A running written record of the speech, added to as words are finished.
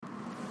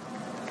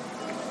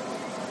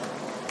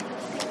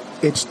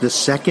It's the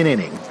second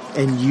inning,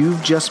 and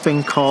you've just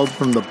been called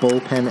from the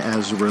bullpen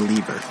as a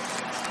reliever.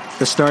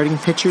 The starting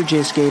pitcher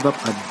just gave up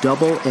a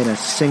double and a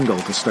single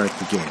to start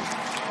the game,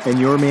 and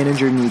your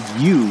manager needs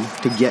you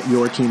to get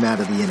your team out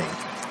of the inning.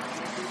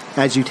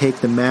 As you take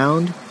the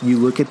mound, you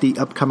look at the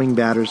upcoming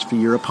batters for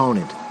your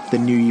opponent, the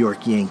New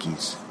York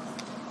Yankees.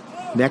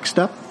 Next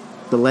up,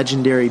 the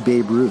legendary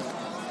Babe Ruth.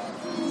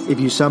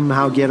 If you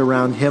somehow get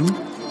around him,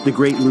 the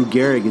great Lou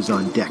Gehrig is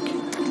on deck.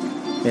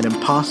 An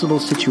impossible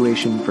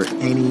situation for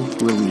any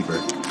reliever.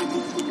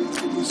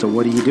 So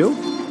what do?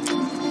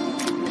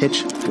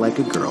 Pitch like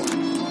a girl.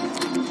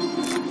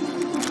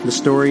 The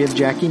story of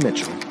Jackie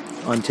Mitchell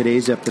on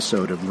today's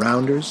episode of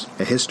Rounders,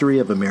 A History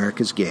of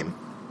America's Game.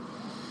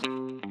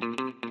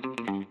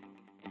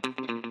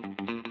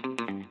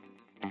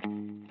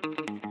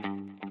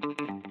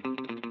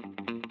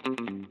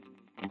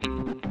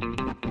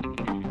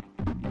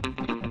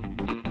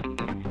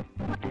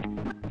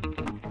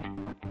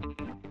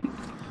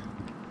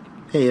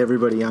 Hey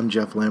everybody, I'm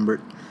Jeff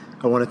Lambert.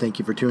 I want to thank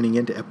you for tuning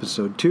in to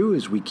episode 2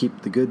 as we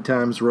keep the good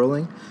times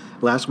rolling.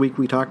 Last week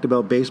we talked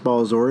about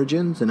baseball's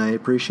origins, and I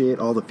appreciate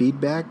all the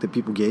feedback that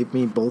people gave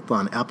me both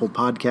on Apple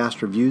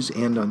Podcast reviews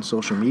and on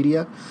social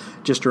media.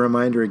 Just a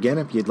reminder again,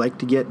 if you'd like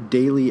to get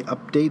daily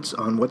updates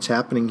on what's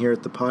happening here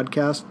at the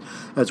podcast,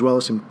 as well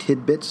as some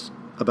tidbits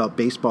about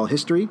baseball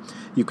history,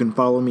 you can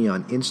follow me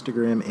on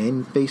Instagram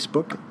and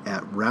Facebook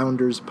at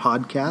Rounders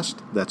Podcast.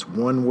 That's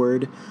one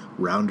word,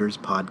 Rounders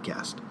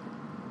Podcast.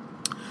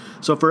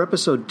 So for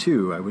episode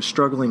 2, I was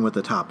struggling with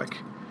the topic.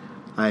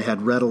 I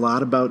had read a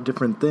lot about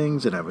different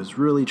things, and I was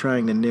really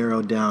trying to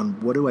narrow down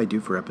what do I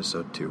do for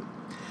episode 2.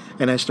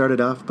 And I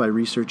started off by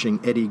researching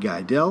Eddie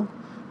Gaedel,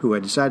 who I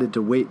decided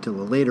to wait till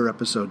a later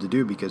episode to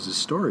do because his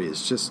story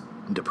is just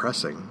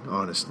depressing,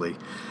 honestly.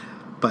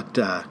 But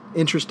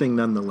interesting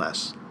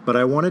nonetheless. But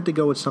I wanted to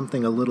go with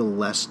something a little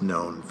less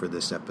known for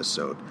this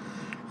episode.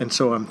 And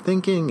so I'm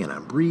thinking, and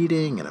I'm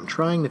reading, and I'm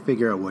trying to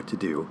figure out what to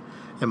do.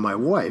 And my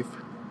wife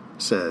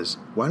says,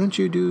 why don't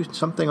you do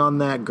something on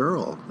that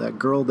girl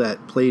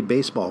that played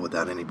baseball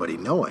without anybody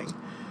knowing?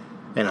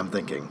 And I'm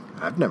thinking,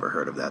 I've never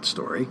heard of that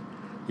story.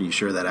 Are you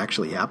sure that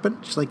actually happened?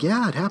 She's like,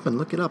 yeah, it happened.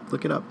 Look it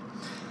up.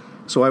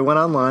 So I went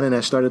online and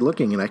I started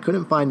looking, and I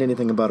couldn't find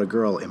anything about a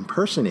girl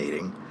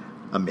impersonating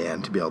a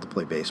man to be able to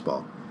play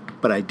baseball.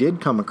 But I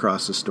did come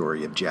across the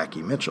story of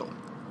Jackie Mitchell,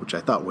 which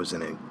I thought was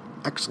an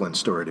excellent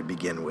story to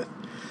begin with.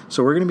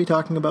 So we're going to be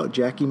talking about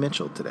Jackie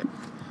Mitchell today.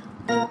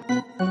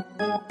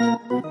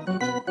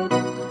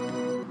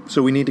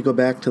 So we need to go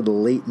back to the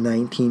late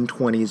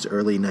 1920s,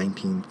 early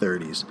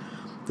 1930s.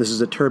 This is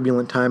a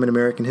turbulent time in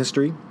American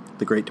history.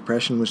 The Great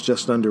Depression was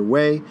just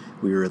underway.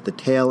 We were at the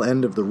tail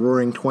end of the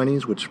Roaring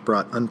Twenties, which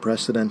brought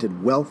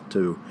unprecedented wealth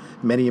to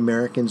many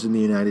Americans in the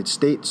United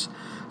States.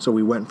 So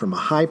we went from a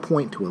high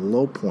point to a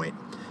low point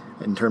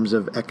in terms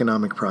of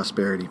economic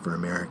prosperity for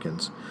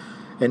Americans.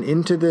 And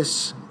into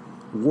this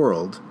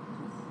world,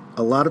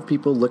 a lot of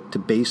people looked to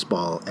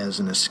baseball as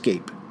an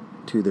escape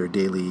to their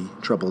daily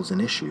troubles and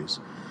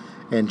issues.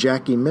 And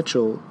Jackie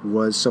Mitchell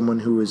was someone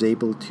who was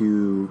able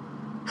to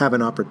have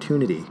an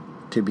opportunity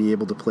to be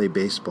able to play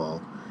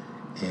baseball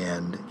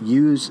and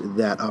use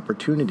that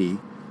opportunity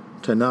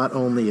to not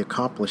only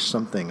accomplish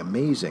something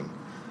amazing,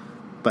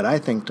 but I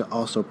think to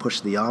also push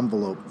the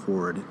envelope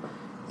forward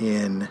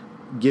in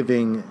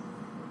giving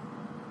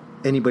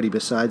anybody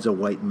besides a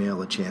white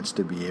male a chance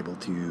to be able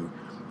to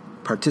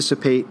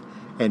participate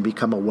and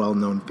become a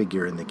well-known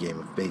figure in the game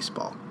of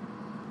baseball.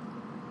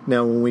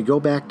 Now, when we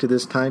go back to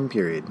this time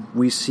period,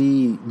 we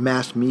see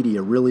mass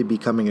media really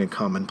becoming a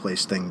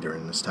commonplace thing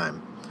during this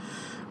time.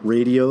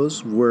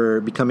 Radios were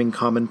becoming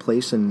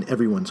commonplace in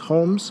everyone's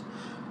homes.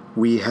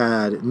 We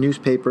had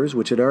newspapers,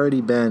 which had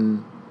already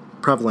been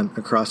prevalent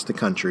across the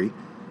country,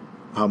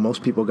 how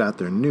most people got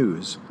their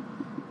news.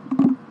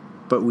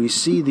 But we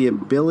see the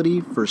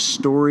ability for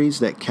stories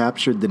that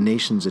captured the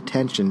nation's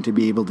attention to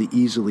be able to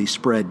easily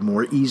spread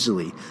more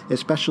easily,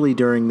 especially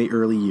during the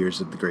early years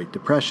of the Great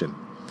Depression.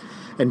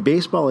 And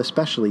baseball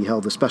especially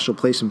held a special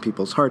place in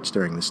people's hearts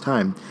during this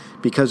time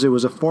because it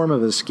was a form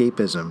of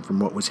escapism from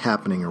what was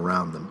happening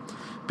around them.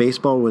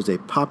 Baseball was a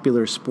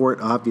popular sport,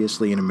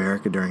 obviously, in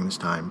America during this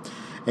time.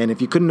 And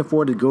if you couldn't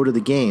afford to go to the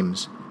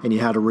games and you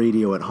had a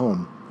radio at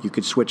home, you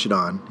could switch it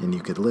on and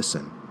you could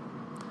listen.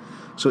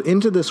 So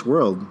into this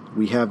world,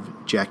 we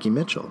have Jackie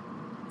Mitchell.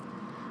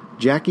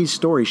 Jackie's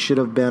story should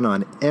have been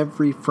on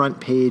every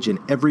front page and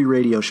every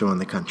radio show in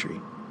the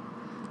country.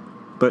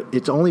 But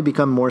it's only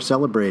become more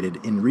celebrated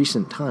in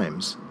recent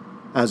times,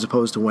 as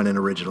opposed to when it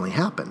originally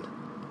happened.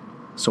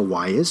 So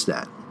why is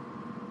that?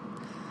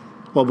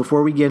 Well,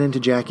 before we get into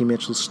Jackie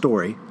Mitchell's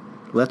story,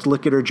 let's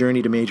look at her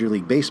journey to Major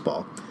League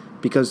Baseball,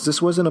 because this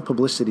wasn't a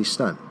publicity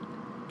stunt.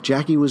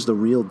 Jackie was the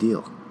real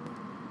deal.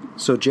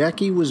 So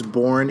Jackie was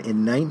born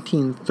in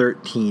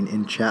 1913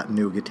 in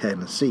Chattanooga,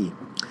 Tennessee.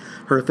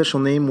 Her official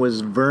name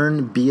was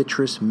Vern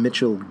Beatrice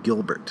Mitchell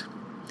Gilbert.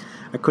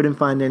 I couldn't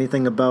find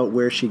anything about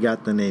where she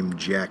got the name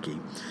Jackie,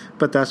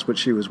 but that's what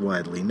she was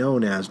widely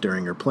known as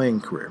during her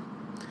playing career.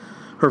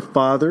 Her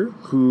father,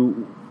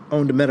 who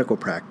owned a medical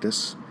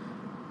practice,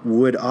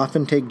 would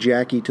often take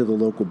Jackie to the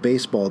local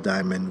baseball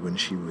diamond when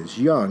she was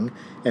young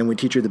and would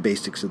teach her the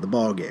basics of the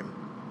ball game.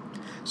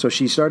 So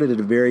she started at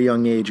a very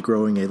young age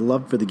growing a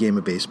love for the game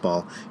of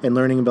baseball and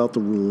learning about the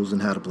rules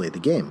and how to play the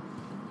game.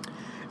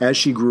 As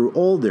she grew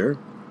older,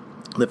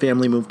 the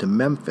family moved to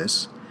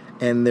Memphis,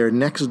 and their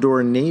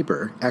next-door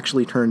neighbor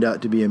actually turned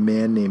out to be a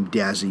man named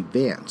Dazzy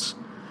Vance.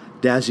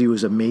 Dazzy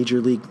was a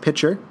major league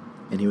pitcher,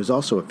 and he was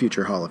also a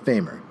future Hall of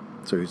Famer.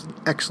 So he was an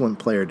excellent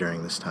player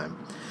during this time.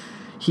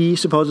 He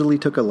supposedly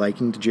took a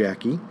liking to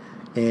Jackie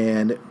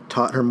and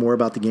taught her more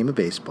about the game of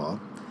baseball,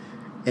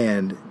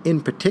 and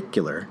in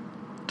particular,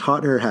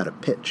 taught her how to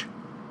pitch.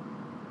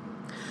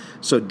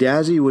 So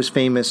Dazzy was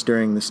famous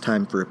during this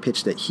time for a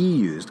pitch that he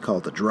used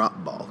called the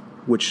drop ball,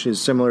 which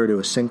is similar to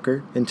a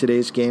sinker in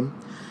today's game.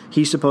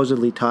 He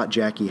supposedly taught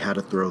Jackie how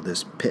to throw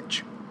this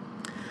pitch.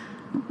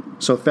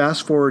 So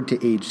fast forward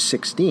to age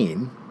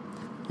 16,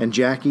 and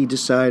Jackie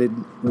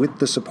decided, with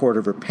the support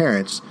of her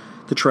parents,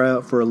 to try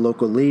out for a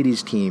local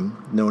ladies team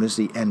known as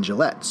the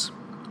Angelettes.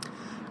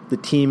 The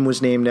team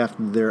was named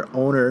after their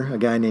owner, a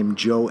guy named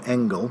Joe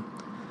Engel,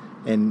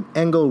 and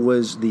Engel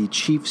was the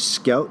chief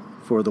scout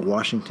for the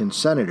Washington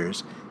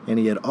Senators, and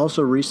he had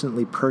also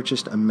recently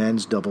purchased a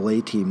men's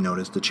AA team known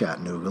as the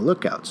Chattanooga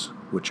Lookouts,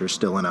 which are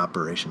still in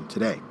operation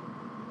today.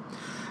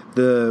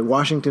 The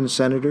Washington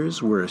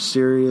Senators were a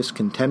serious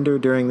contender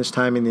during this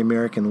time in the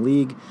American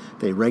League.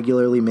 They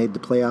regularly made the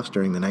playoffs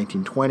during the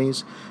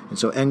 1920s, and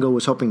so Engel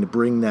was hoping to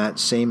bring that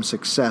same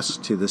success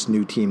to this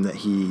new team that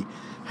he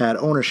had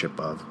ownership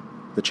of,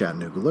 the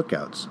Chattanooga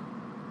Lookouts.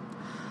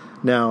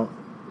 Now,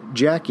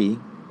 Jackie,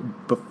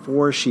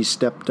 before she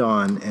stepped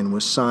on and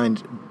was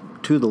signed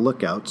to the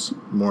Lookouts,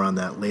 more on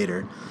that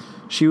later,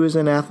 she was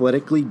an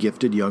athletically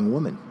gifted young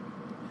woman.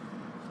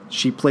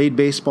 She played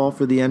baseball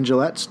for the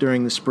Angelettes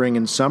during the spring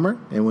and summer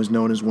and was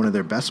known as one of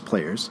their best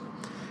players.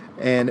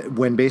 And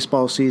when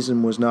baseball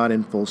season was not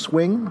in full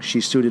swing,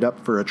 she suited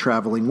up for a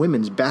traveling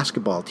women's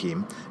basketball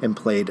team and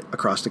played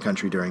across the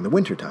country during the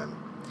wintertime.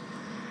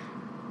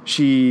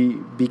 She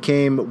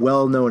became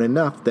well known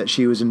enough that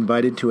she was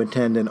invited to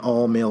attend an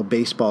all-male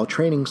baseball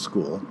training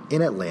school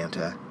in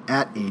Atlanta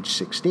at age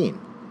 16.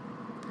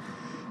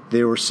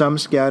 There were some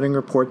scouting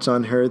reports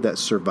on her that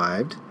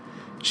survived.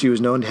 She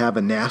was known to have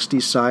a nasty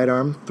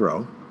sidearm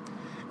throw,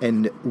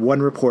 and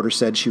one reporter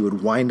said she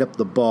would wind up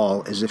the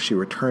ball as if she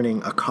were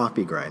turning a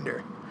coffee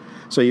grinder.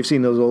 So you've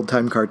seen those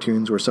old-time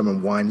cartoons where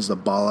someone winds the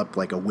ball up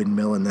like a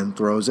windmill and then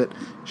throws it.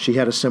 She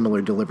had a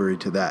similar delivery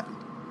to that.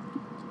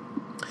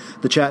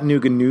 The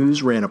Chattanooga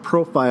News ran a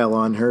profile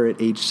on her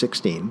at age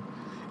 16,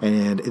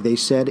 and they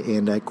said,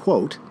 and I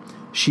quote,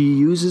 "She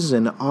uses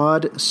an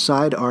odd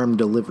sidearm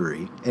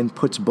delivery and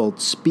puts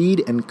both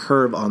speed and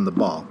curve on the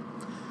ball.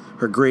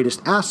 Her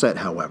greatest asset,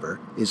 however,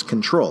 is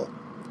control.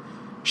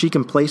 She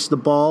can place the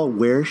ball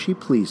where she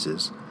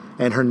pleases,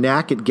 and her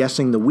knack at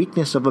guessing the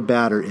weakness of a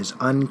batter is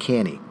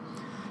uncanny.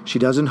 She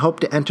doesn't hope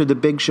to enter the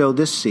big show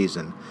this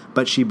season,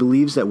 but she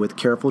believes that with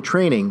careful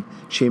training,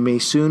 she may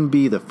soon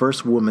be the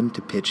first woman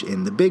to pitch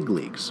in the big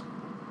leagues."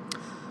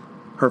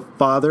 Her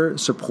father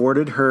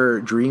supported her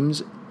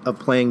dreams of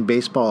playing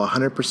baseball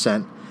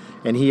 100%,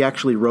 and he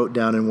actually wrote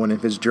down in one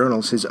of his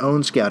journals his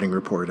own scouting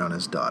report on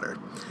his daughter.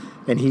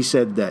 And he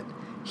said that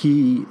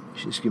she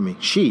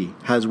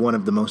has one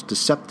of the most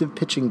deceptive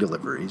pitching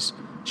deliveries.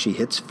 She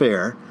hits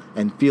fair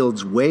and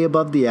fields way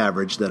above the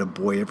average that a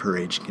boy of her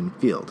age can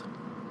field.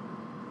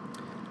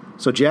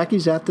 So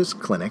Jackie's at this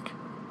clinic.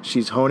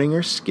 She's honing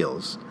her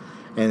skills.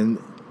 And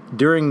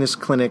during this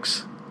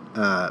clinic's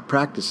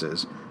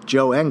practices,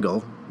 Joe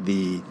Engel,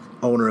 the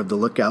owner of the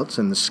Lookouts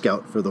and the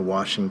scout for the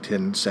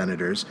Washington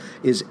Senators,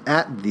 is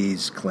at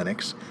these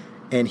clinics,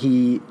 and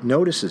he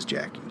notices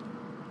Jackie.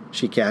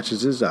 She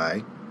catches his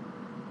eye,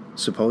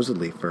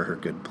 supposedly for her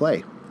good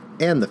play,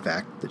 and the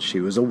fact that she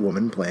was a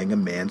woman playing a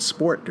man's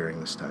sport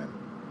during this time.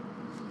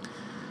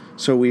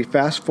 So we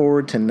fast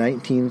forward to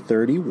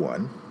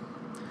 1931,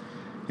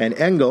 and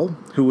Engel,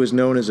 who was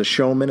known as a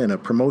showman and a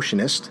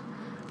promotionist,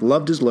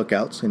 loved his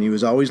Lookouts, and he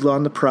was always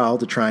on the prowl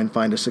to try and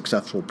find a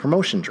successful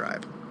promotion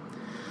drive.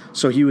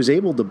 So he was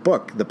able to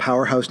book the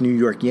powerhouse New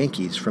York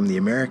Yankees from the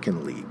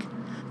American League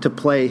to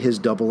play his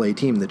AA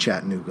team, the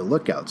Chattanooga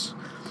Lookouts.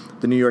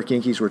 The New York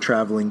Yankees were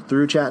traveling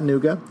through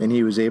Chattanooga, and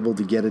he was able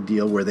to get a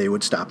deal where they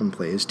would stop and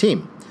play his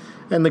team.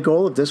 And the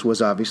goal of this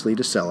was obviously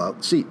to sell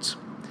out seats.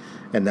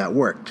 And that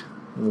worked.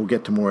 And we'll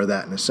get to more of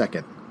that in a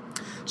second.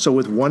 So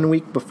with 1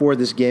 week before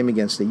this game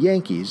against the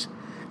Yankees,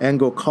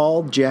 Engel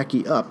called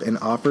Jackie up and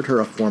offered her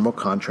a formal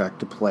contract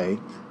to play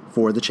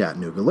for the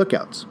Chattanooga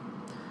Lookouts.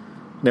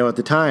 Now at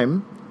the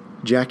time,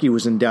 Jackie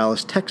was in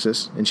Dallas,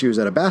 Texas, and she was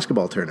at a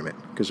basketball tournament,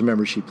 because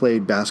remember, she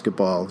played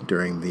basketball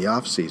during the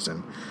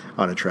off-season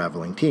on a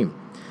traveling team.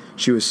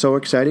 She was so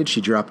excited, she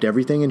dropped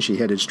everything and she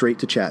headed straight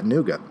to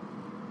Chattanooga.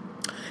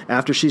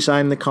 After she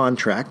signed the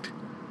contract,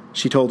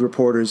 she told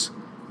reporters,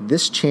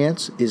 "This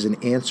chance is an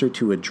answer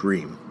to a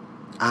dream.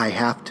 I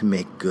have to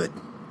make good."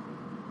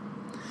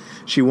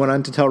 She went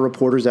on to tell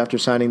reporters after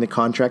signing the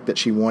contract that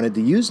she wanted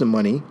to use the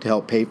money to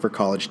help pay for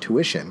college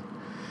tuition.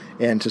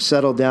 and to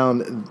settle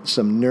down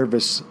some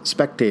nervous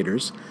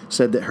spectators,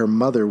 said that her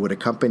mother would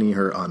accompany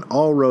her on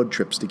all road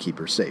trips to keep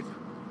her safe.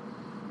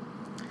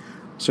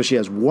 So she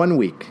has 1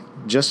 week,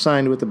 just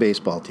signed with the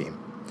baseball team,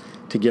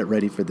 to get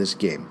ready for this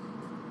game.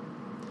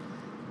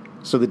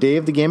 So the day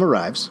of the game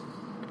arrives.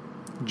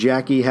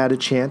 Jackie had a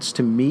chance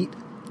to meet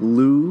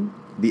Lou,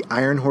 the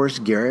Iron Horse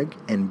Gehrig,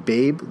 and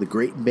Babe, the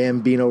Great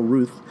Bambino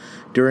Ruth,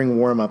 during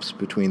warm-ups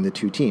between the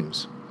two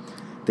teams.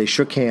 They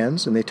shook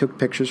hands and they took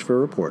pictures for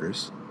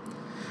reporters.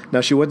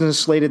 Now, she wasn't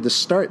slated to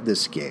start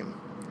this game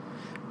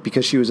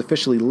because she was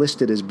officially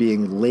listed as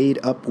being laid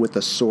up with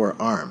a sore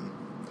arm.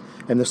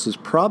 And this was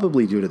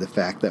probably due to the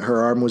fact that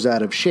her arm was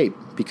out of shape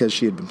because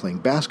she had been playing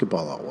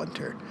basketball all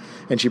winter.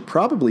 And she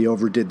probably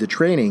overdid the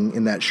training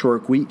in that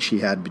short week she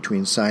had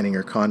between signing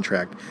her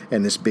contract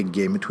and this big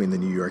game between the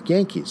New York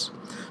Yankees.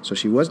 So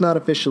she was not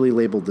officially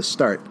labeled to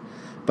start,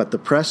 but the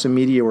press and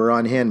media were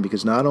on hand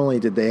because not only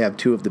did they have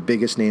two of the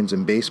biggest names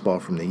in baseball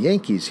from the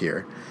Yankees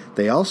here,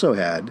 they also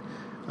had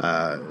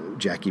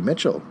Jackie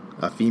Mitchell,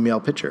 a female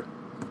pitcher.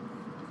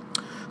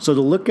 So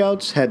the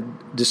Lookouts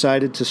had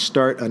decided to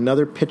start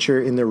another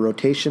pitcher in their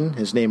rotation.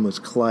 His name was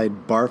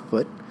Clyde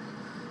Barfoot.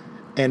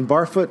 And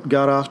Barfoot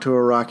got off to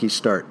a rocky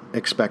start,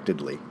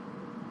 expectedly.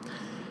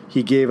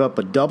 He gave up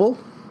a double,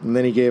 and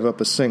then he gave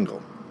up a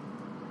single.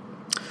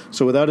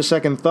 So without a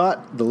second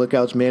thought, the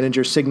Lookouts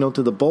manager signaled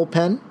to the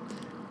bullpen,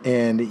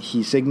 and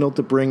he signaled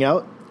to bring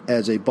out,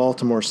 as a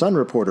Baltimore Sun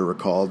reporter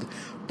recalled,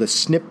 the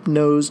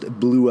snip-nosed,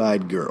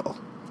 blue-eyed girl.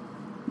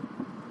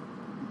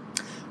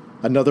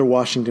 Another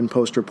Washington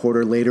Post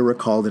reporter later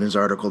recalled in his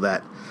article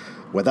that,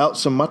 without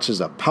so much as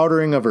a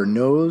powdering of her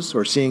nose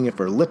or seeing if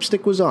her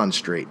lipstick was on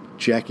straight,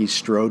 Jackie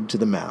strode to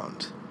the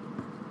mound.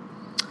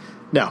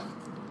 Now,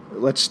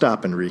 let's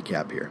stop and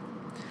recap here.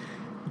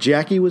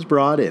 Jackie was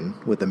brought in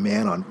with a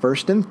man on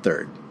first and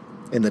third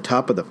in the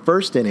top of the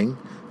first inning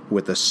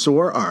with a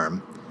sore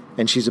arm,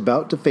 and she's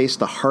about to face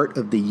the heart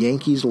of the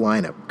Yankees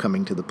lineup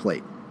coming to the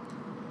plate.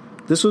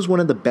 This was one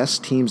of the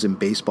best teams in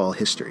baseball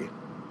history.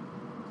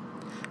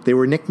 They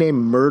were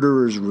nicknamed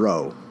Murderers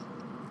Row,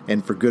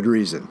 and for good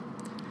reason.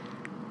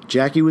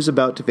 Jackie was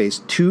about to face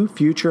two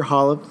future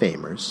Hall of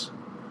Famers,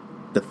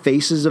 the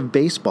faces of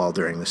baseball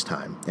during this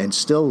time, and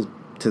still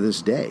to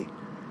this day,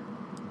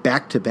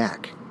 back to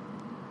back.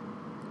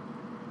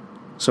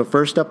 So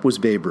first up was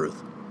Babe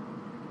Ruth.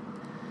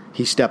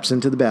 He steps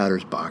into the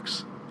batter's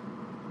box,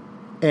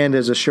 and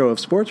as a show of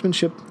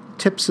sportsmanship,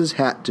 tips his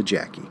hat to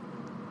Jackie.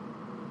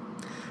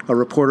 A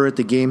reporter at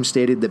the game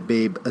stated that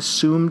Babe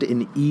assumed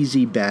an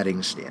easy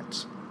batting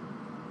stance.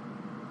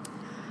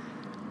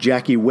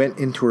 Jackie went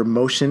into her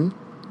motion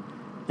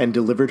and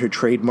delivered her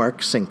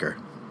trademark sinker.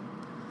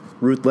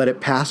 Ruth let it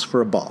pass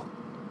for a ball.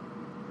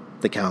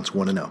 The count's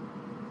 1-0.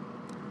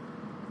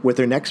 With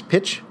her next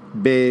pitch,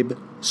 Babe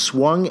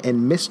swung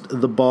and missed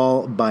the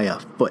ball by a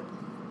foot.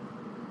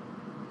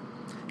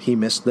 He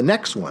missed the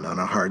next one on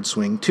a hard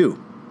swing,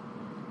 too.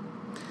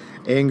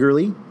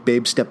 Angrily,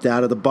 Babe stepped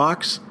out of the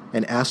box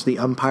and asked the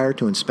umpire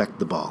to inspect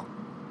the ball.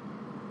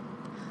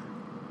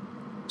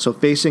 So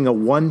facing a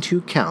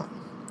 1-2 count,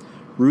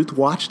 Ruth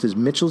watched as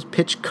Mitchell's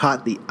pitch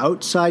caught the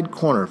outside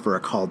corner for a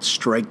called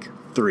strike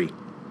 3.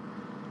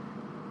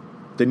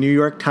 The New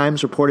York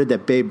Times reported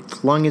that Babe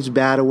flung his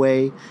bat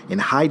away in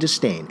high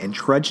disdain and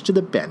trudged to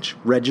the bench,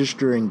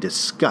 registering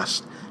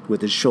disgust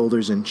with his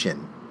shoulders and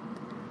chin.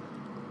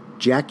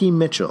 Jackie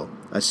Mitchell,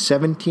 a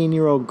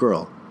 17-year-old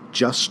girl,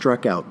 just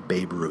struck out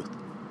Babe Ruth.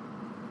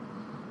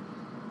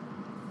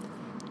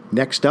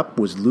 Next up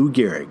was Lou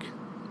Gehrig.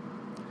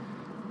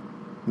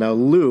 Now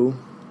Lou,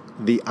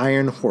 the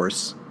Iron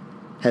Horse,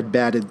 had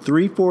batted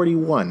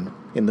 .341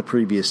 in the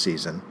previous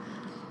season,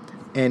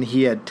 and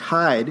he had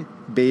tied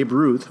Babe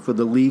Ruth for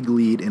the league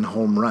lead in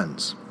home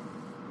runs.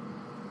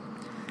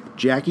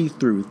 Jackie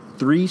threw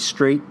 3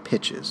 straight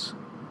pitches,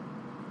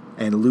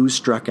 and Lou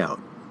struck out.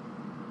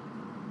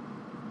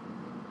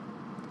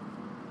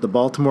 The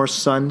Baltimore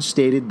Sun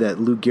stated that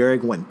Lou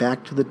Gehrig went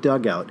back to the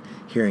dugout,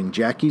 hearing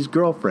Jackie's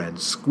girlfriend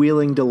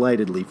squealing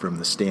delightedly from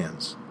the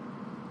stands.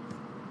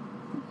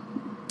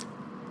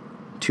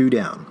 2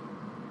 down.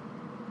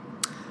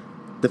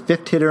 The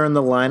fifth hitter in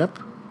the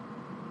lineup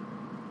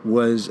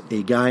was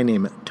a guy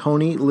named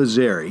Tony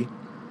Lazzeri,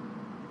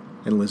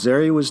 and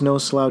Lazzeri was no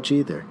slouch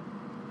either.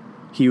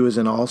 He was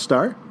an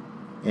all-star,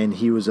 and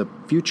he was a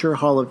future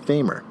Hall of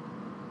Famer.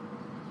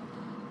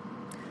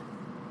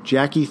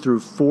 Jackie threw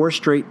 4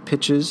 straight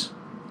pitches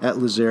at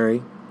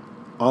Lazzeri,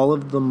 all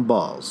of them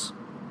balls.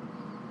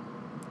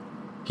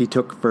 He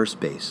took first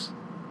base.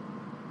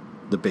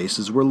 The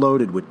bases were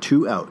loaded with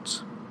 2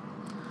 outs.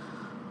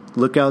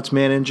 Lookouts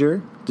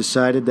manager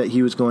decided that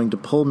he was going to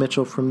pull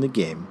Mitchell from the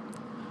game,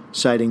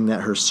 citing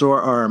that her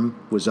sore arm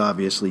was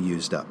obviously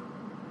used up.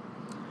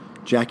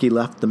 Jackie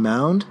left the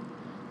mound,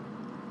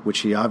 which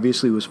he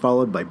obviously was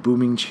followed by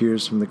booming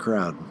cheers from the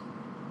crowd.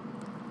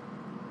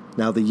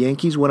 Now the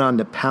Yankees went on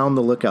to pound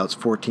the Lookouts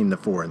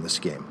 14-4 in this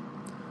game,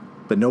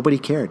 but nobody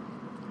cared.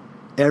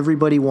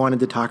 Everybody wanted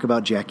to talk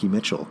about Jackie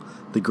Mitchell,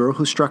 the girl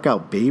who struck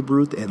out Babe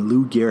Ruth and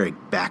Lou Gehrig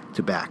back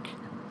to back.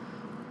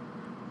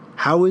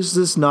 How is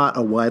this not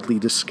a widely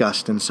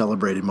discussed and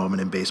celebrated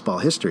moment in baseball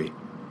history?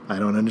 I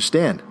don't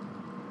understand.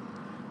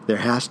 There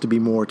has to be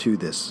more to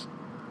this.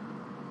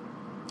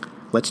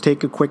 Let's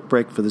take a quick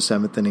break for the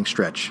 7th inning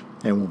stretch,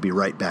 and we'll be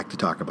right back to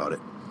talk about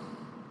it.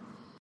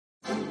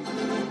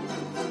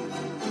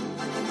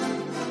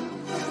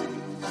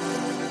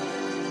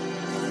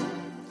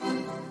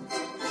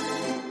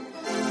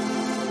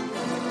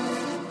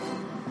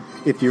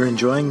 If you're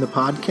enjoying the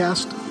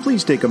podcast,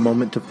 please take a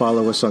moment to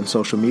follow us on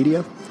social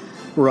media.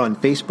 We're on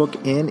Facebook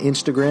and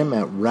Instagram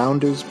at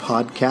Rounders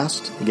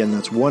Podcast. Again,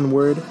 that's one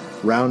word,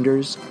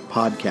 Rounders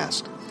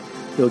Podcast.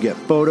 You'll get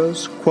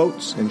photos,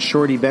 quotes, and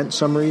short event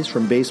summaries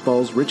from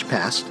baseball's rich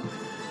past,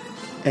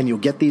 and you'll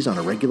get these on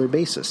a regular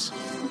basis.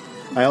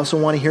 I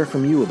also want to hear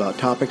from you about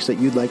topics that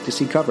you'd like to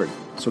see covered,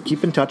 so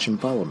keep in touch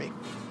and follow me.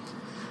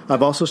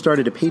 I've also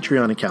started a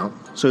Patreon account,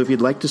 so if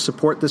you'd like to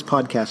support this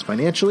podcast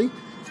financially,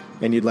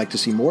 and you'd like to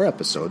see more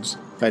episodes,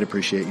 I'd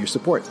appreciate your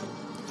support.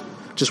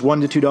 Just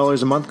 $1 to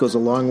 $2 a month goes a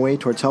long way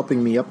towards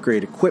helping me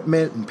upgrade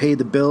equipment and pay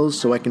the bills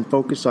so I can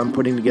focus on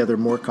putting together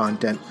more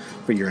content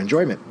for your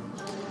enjoyment.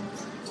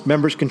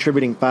 Members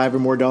contributing $5 or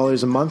more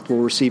a month will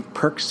receive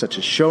perks such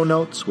as show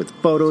notes with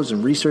photos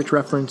and research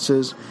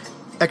references,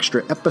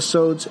 extra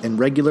episodes, and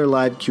regular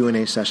live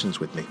Q&A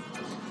sessions with me.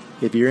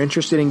 If you're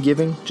interested in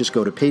giving, just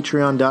go to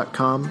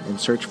patreon.com and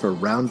search for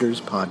Rounders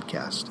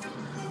Podcast.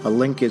 A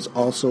link is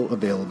also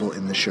available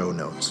in the show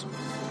notes.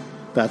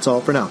 That's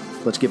all for now.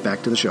 Let's get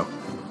back to the show.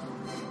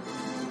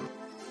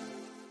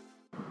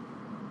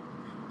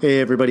 Hey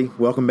everybody,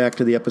 welcome back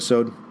to the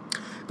episode.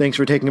 Thanks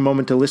for taking a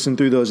moment to listen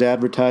through those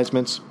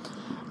advertisements.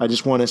 I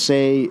just want to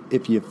say,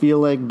 if you feel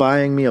like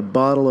buying me a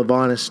bottle of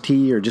Honest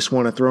Tea or just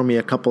want to throw me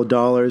a couple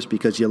dollars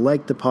because you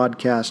like the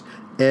podcast,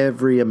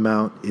 every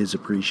amount is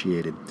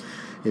appreciated.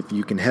 If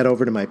you can head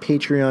over to my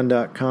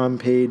patreon.com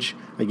page,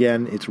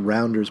 again, it's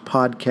Rounders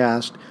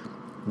Podcast.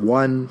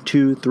 $1,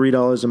 $2,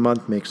 $3 a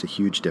month makes a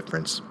huge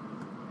difference.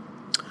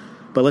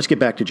 But let's get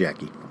back to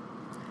Jackie.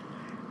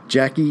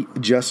 Jackie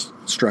just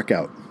struck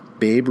out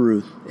Babe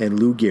Ruth and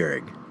Lou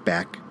Gehrig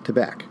back to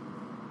back.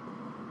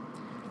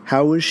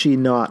 How is she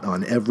not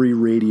on every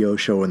radio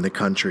show in the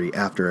country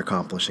after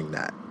accomplishing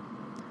that?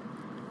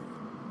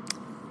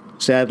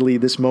 Sadly,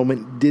 this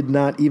moment did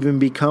not even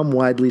become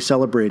widely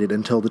celebrated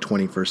until the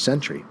 21st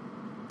century.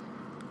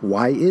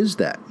 Why is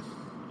that?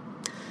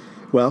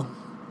 Well,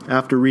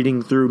 after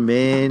reading through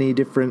many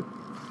different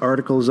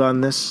articles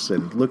on this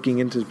and looking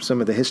into some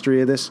of the history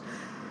of this,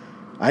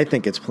 I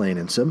think it's plain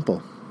and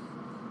simple.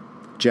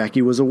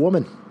 Jackie was a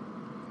woman.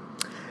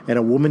 And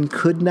a woman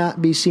could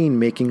not be seen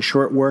making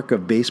short work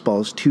of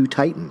baseball's two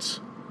titans.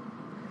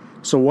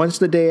 So once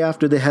the day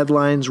after the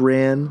headlines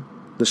ran,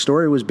 the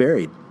story was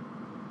buried.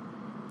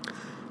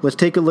 Let's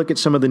take a look at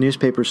some of the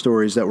newspaper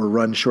stories that were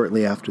run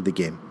shortly after the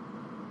game.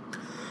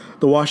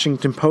 The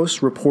Washington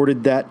Post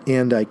reported that,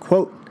 and I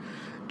quote,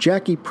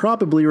 Jackie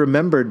probably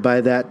remembered by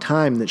that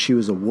time that she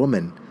was a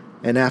woman,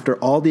 and after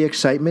all the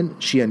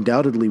excitement, she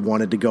undoubtedly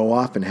wanted to go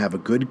off and have a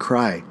good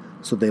cry,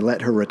 so they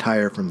let her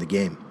retire from the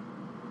game.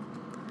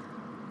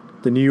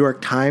 The New York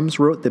Times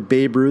wrote that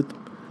Babe Ruth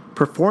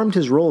performed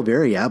his role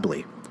very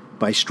ably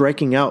by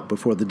striking out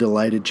before the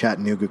delighted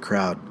Chattanooga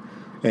crowd,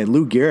 and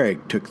Lou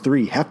Gehrig took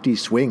 3 hefty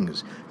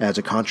swings as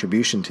a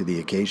contribution to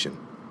the occasion.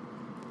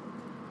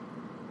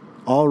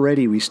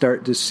 Already we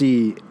start to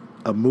see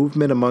a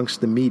movement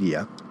amongst the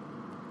media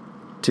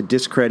to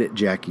discredit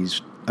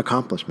Jackie's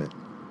accomplishment,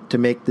 to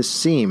make this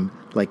seem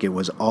like it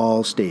was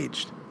all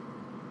staged.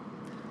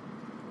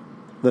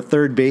 The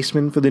third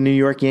baseman for the New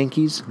York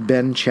Yankees,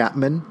 Ben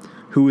Chapman,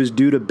 who was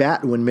due to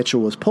bat when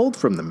Mitchell was pulled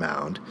from the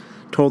mound,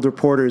 told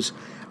reporters,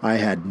 I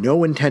had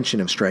no intention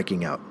of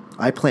striking out.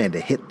 I planned to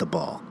hit the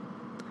ball.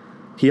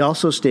 He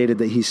also stated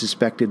that he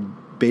suspected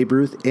Babe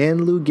Ruth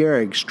and Lou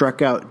Gehrig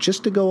struck out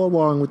just to go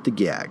along with the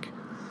gag.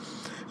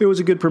 It was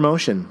a good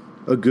promotion,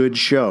 a good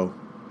show,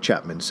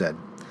 Chapman said.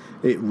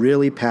 It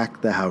really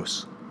packed the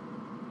house.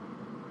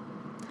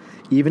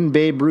 Even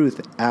Babe Ruth,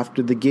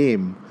 after the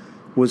game,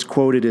 was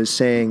quoted as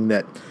saying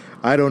that,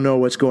 I don't know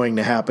what's going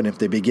to happen if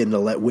they begin to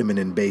let women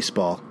in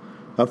baseball.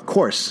 Of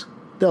course,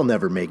 they'll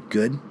never make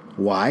good.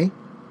 Why?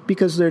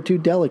 Because they're too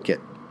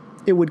delicate.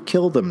 It would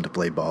kill them to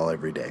play ball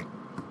every day.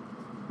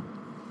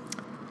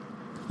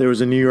 There was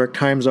a New York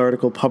Times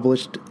article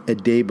published a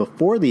day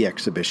before the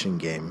exhibition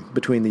game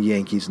between the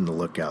Yankees and the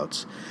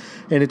Lookouts,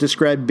 and it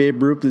described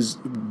Babe Ruth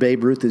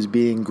as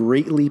being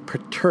greatly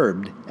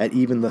perturbed at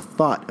even the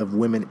thought of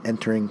women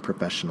entering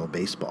professional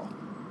baseball.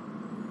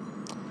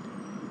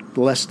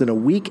 Less than a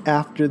week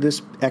after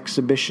this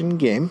exhibition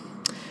game,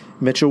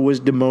 Mitchell was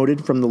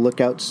demoted from the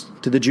Lookouts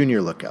to the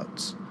Junior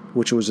Lookouts,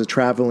 which was a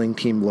traveling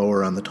team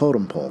lower on the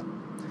totem pole.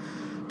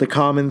 The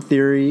common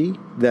theory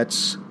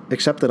that's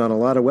accepted on a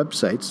lot of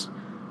websites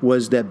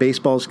was that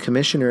baseball's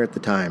commissioner at the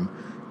time,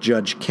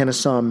 Judge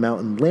Kennesaw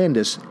Mountain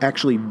Landis,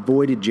 actually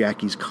voided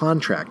Jackie's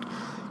contract,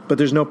 but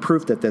there's no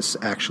proof that this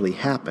actually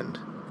happened.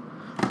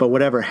 But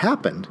whatever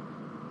happened,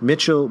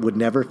 Mitchell would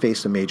never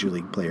face a major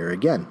league player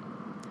again.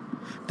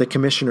 The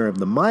commissioner of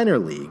the minor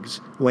leagues,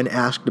 when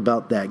asked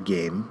about that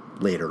game,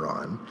 later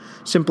on,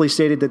 simply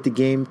stated that the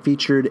game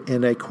featured,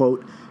 and I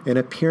quote, an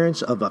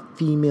appearance of a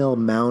female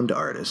mound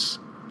artist,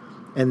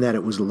 and that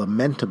it was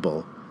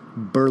lamentable,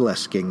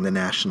 burlesquing the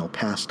national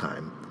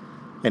pastime,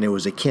 and it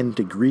was akin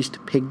to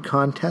greased pig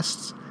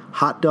contests,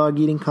 hot dog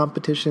eating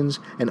competitions,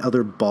 and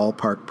other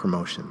ballpark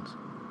promotions.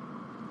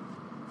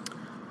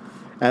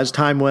 As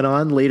time went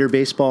on, later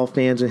baseball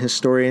fans and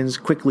historians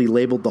quickly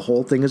labeled the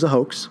whole thing as a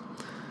hoax.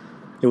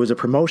 It was a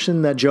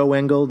promotion that Joe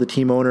Engel, the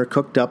team owner,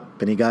 cooked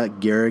up, and he got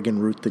Gehrig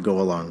and Ruth to go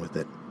along with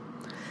it.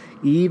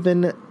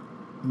 Even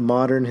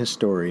modern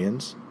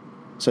historians,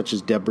 such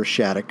as Deborah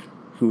Shattuck,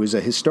 who is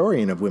a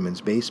historian of women's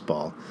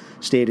baseball,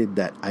 stated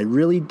that I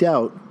really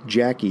doubt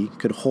Jackie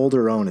could hold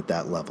her own at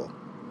that level.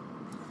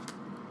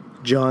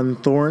 John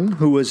Thorne,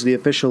 who was the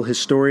official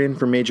historian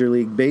for Major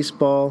League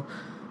Baseball,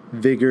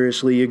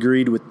 vigorously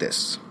agreed with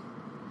this.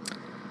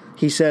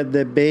 He said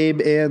that Babe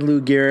and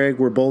Lou Gehrig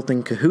were both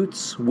in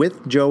cahoots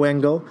with Joe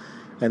Engel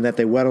and that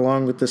they went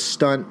along with the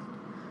stunt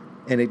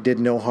and it did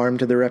no harm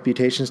to their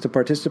reputations to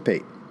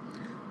participate.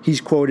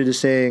 He's quoted as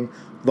saying,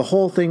 "The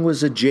whole thing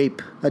was a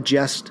jape, a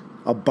jest,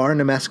 a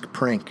Barnum-esque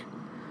prank.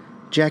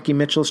 Jackie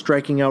Mitchell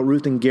striking out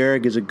Ruth and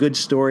Gehrig is a good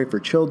story for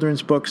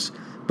children's books,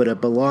 but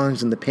it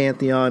belongs in the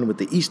pantheon with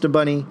the Easter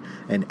Bunny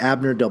and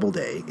Abner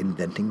Doubleday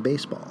inventing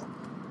baseball."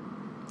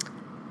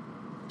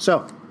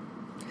 So,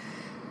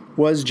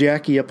 was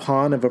Jackie a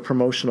pawn of a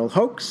promotional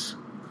hoax?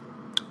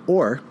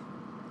 Or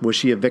was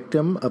she a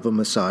victim of a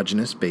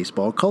misogynist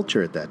baseball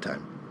culture at that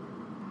time?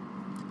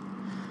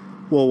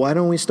 Well, why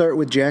don't we start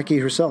with Jackie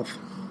herself?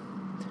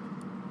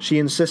 She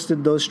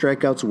insisted those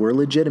strikeouts were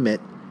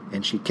legitimate,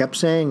 and she kept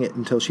saying it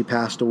until she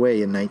passed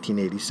away in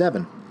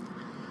 1987.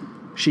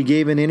 She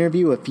gave an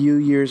interview a few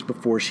years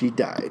before she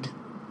died,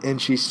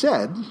 and she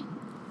said,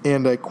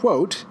 and I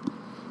quote,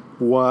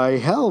 "Why,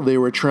 hell, they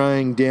were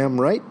trying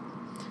damn right.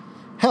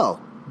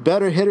 Hell,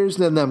 better hitters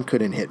than them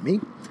couldn't hit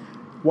me.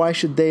 Why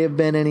should they have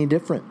been any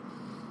different?"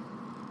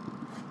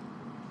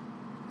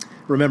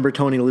 Remember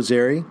Tony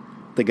Lazzeri,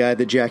 the guy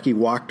that Jackie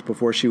walked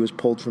before she was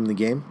pulled from the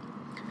game?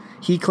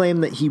 He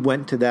claimed that he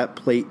went to that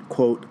plate,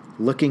 quote,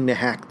 looking to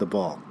hack the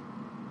ball.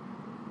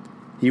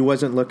 He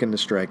wasn't looking to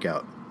strike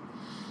out.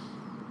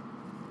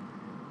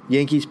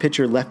 Yankees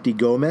pitcher Lefty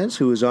Gomez,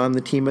 who was on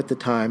the team at the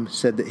time,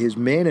 said that his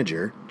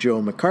manager,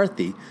 Joe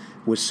McCarthy,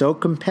 was so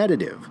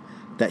competitive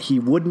that he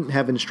wouldn't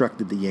have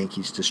instructed the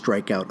Yankees to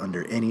strike out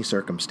under any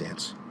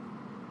circumstance.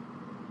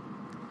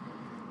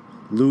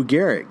 Lou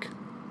Gehrig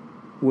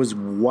was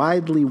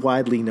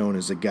widely known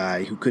as a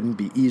guy who couldn't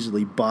be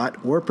easily bought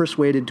or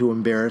persuaded to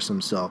embarrass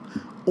himself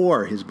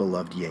or his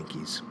beloved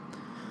Yankees.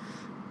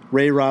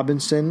 Ray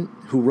Robinson,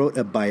 who wrote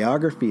a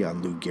biography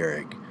on Lou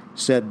Gehrig,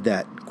 said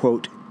that,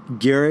 quote,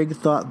 Gehrig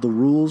thought the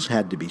rules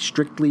had to be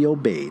strictly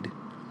obeyed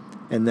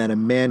and that a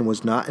man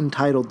was not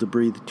entitled to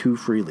breathe too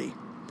freely.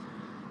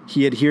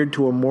 He adhered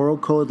to a moral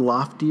code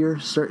loftier,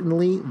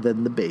 certainly,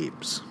 than the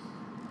Babes.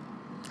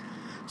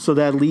 So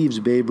that leaves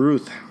Babe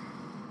Ruth.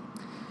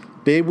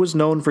 Babe was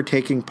known for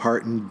taking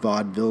part in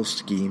vaudeville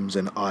schemes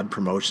and odd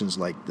promotions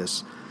like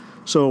this,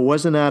 so it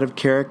wasn't out of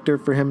character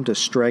for him to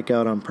strike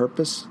out on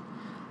purpose.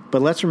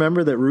 But let's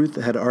remember that Ruth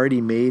had already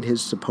made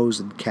his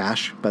supposed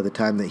cash by the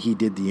time that he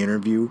did the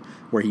interview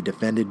where he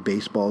defended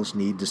baseball's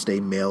need to stay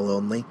male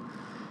only.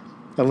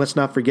 And let's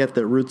not forget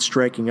that Ruth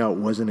striking out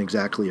wasn't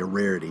exactly a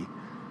rarity.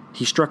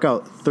 He struck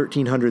out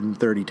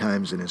 1,330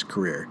 times in his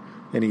career,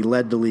 and he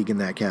led the league in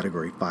that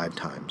category 5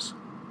 times.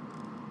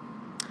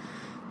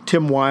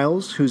 Tim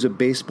Wiles, who's a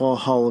Baseball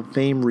Hall of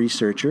Fame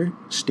researcher,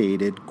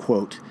 stated,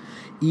 quote,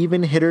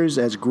 even hitters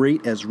as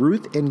great as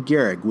Ruth and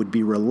Gehrig would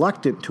be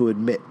reluctant to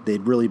admit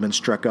they'd really been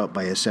struck out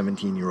by a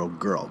 17-year-old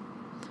girl.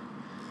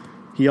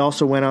 He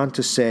also went on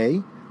to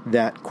say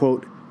that,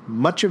 quote,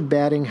 much of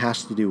batting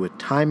has to do with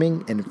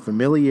timing and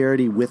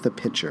familiarity with a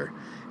pitcher,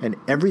 and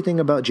everything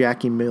about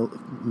Jackie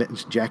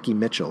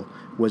Mitchell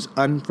was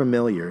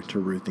unfamiliar to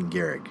Ruth and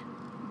Gehrig.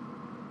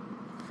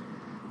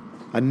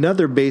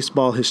 Another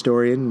baseball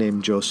historian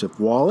named Joseph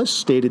Wallace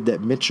stated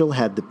that Mitchell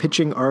had the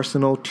pitching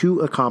arsenal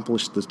to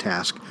accomplish the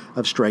task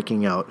of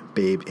striking out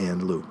Babe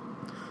and Lou.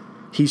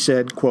 He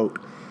said, quote,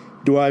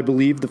 do I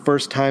believe the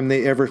first time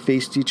they ever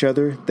faced each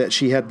other that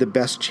she had the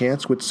best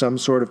chance with some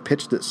sort of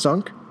pitch that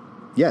sunk?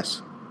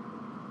 Yes.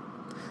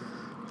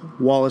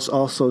 Wallace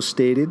also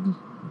stated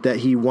that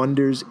he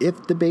wonders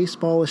if the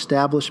baseball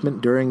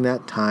establishment during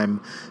that time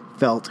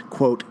felt,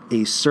 quote,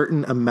 a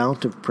certain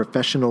amount of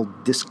professional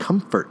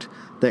discomfort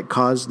that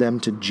caused them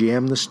to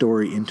jam the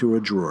story into a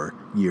drawer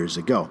years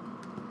ago.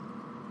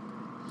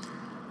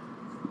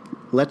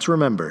 Let's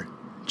remember,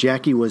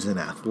 Jackie was an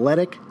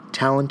athletic,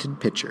 talented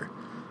pitcher.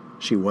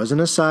 She wasn't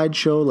a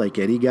sideshow like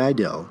Eddie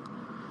Geidel.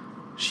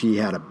 She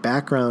had a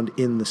background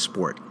in the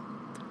sport.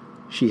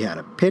 She had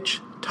a pitch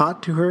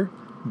taught to her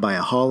by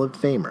a Hall of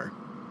Famer.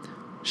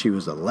 She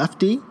was a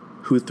lefty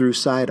who threw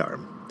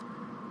sidearm.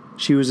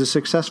 She was a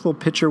successful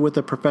pitcher with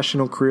a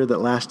professional career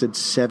that lasted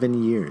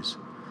 7 years.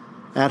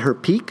 At her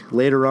peak,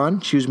 later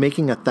on, she was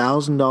making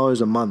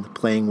 $1,000 a month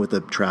playing with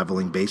a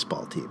traveling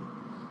baseball team.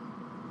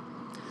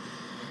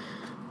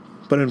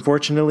 But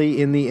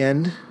unfortunately, in the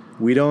end,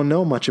 we don't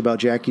know much about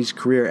Jackie's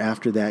career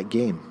after that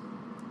game.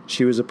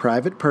 She was a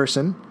private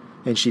person,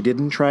 and she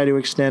didn't try to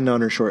extend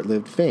on her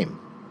short-lived fame.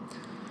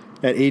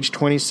 At age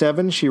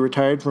 27, she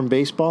retired from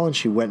baseball and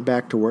she went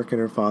back to work in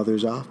her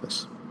father's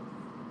office.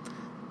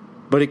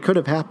 But it could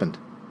have happened.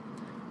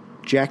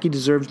 Jackie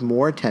deserves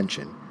more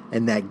attention,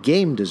 and that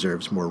game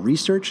deserves more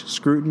research,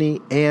 scrutiny,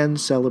 and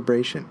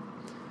celebration.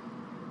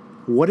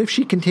 What if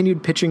she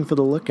continued pitching for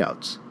the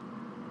Lookouts?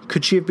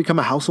 Could she have become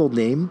a household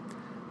name?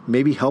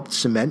 Maybe helped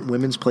cement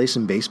women's place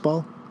in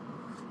baseball?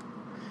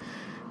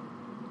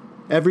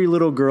 Every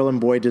little girl and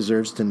boy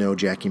deserves to know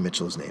Jackie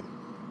Mitchell's name,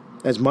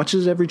 as much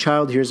as every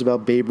child hears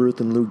about Babe Ruth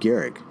and Lou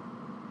Gehrig.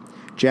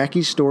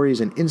 Jackie's story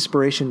is an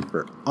inspiration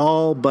for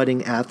all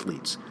budding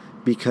athletes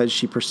because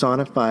she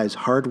personifies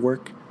hard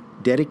work,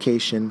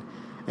 dedication,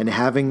 and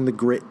having the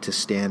grit to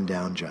stand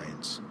down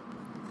giants.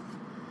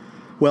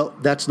 Well,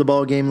 that's the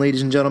ball game,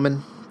 ladies and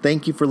gentlemen.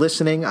 Thank you for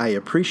listening. I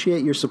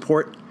appreciate your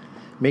support.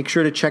 Make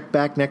sure to check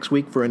back next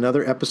week for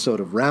another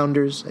episode of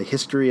Rounders, a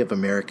history of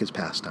America's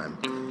pastime.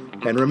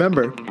 And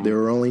remember, there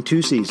are only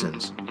 2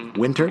 seasons,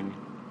 winter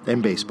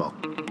and baseball.